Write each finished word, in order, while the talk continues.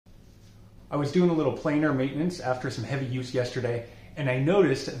I was doing a little planer maintenance after some heavy use yesterday, and I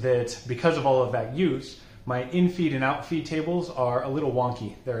noticed that because of all of that use, my in-feed and out-feed tables are a little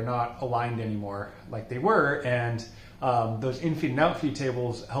wonky. They're not aligned anymore like they were, and those in-feed and out-feed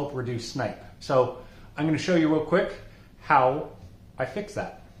tables help reduce snipe. So I'm going to show you real quick how I fix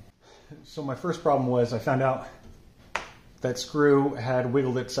that. So my first problem was I found out that screw had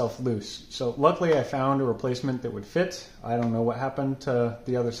wiggled itself loose. So luckily I found a replacement that would fit. I don't know what happened to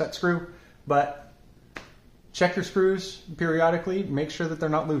the other set screw, but check your screws periodically. Make sure that they're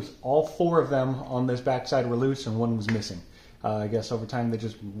not loose. All 4 of them on this backside were loose and 1 was missing. I guess over time they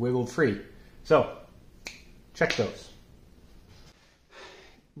just wiggled free. So check those.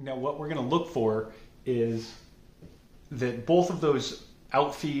 Now what we're going to look for is that both of those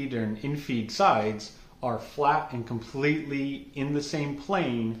outfeed and infeed sides are flat and completely in the same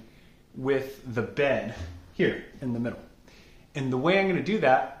plane with the bed here in the middle. And the way I'm going to do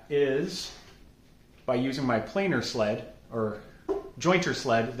that is by using my planer sled, or jointer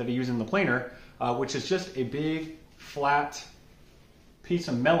sled that I use in the planer, which is just a big flat piece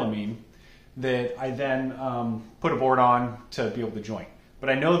of melamine that I then put a board on to be able to joint. But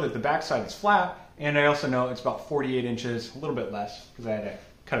I know that the backside is flat, and I also know it's about 48 inches, a little bit less, because I had to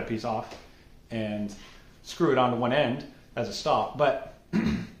cut a piece off and screw it onto one end as a stop, but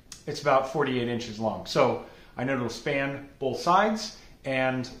it's about 48 inches long. So I know it'll span both sides,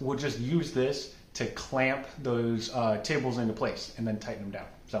 and we'll just use this to clamp those tables into place and then tighten them down.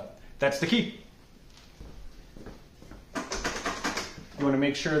 So that's the key. You want to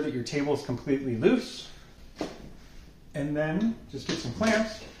make sure that your table is completely loose, and then just get some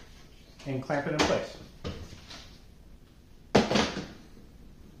clamps and clamp it in place.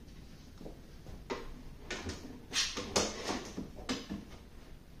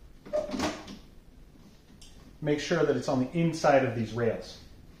 Make sure that it's on the inside of these rails.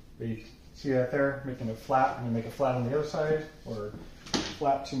 You see that there? Making it flat. I'm going to make it flat on the other side, or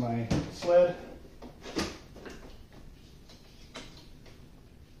flat to my sled.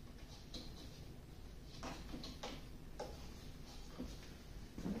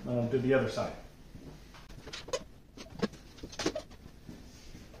 Do the other side.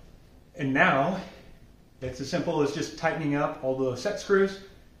 And now it's as simple as just tightening up all the set screws,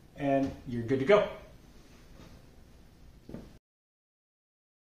 and you're good to go.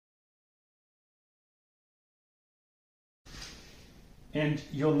 And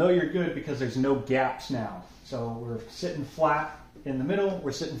you'll know you're good because there's no gaps now. So we're sitting flat in the middle,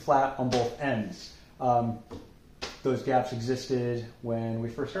 we're sitting flat on both ends. Those gaps existed when we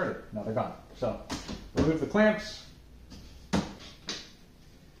first started. Now they're gone. So remove the clamps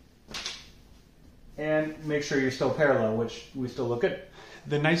and make sure you're still parallel, which we still look good.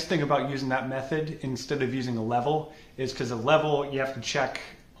 The nice thing about using that method instead of using a level is because a level you have to check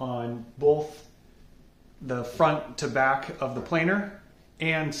on both the front to back of the planer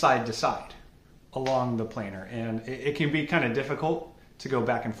and side to side along the planer, and it can be kind of difficult to go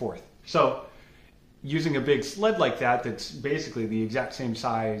back and forth. So using a big sled like that, that's basically the exact same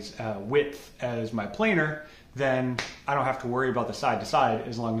size width as my planer, then I don't have to worry about the side to side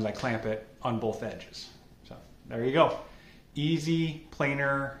as long as I clamp it on both edges. So there you go. Easy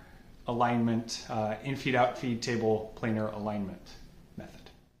planer alignment, in-feed, out-feed table planer alignment.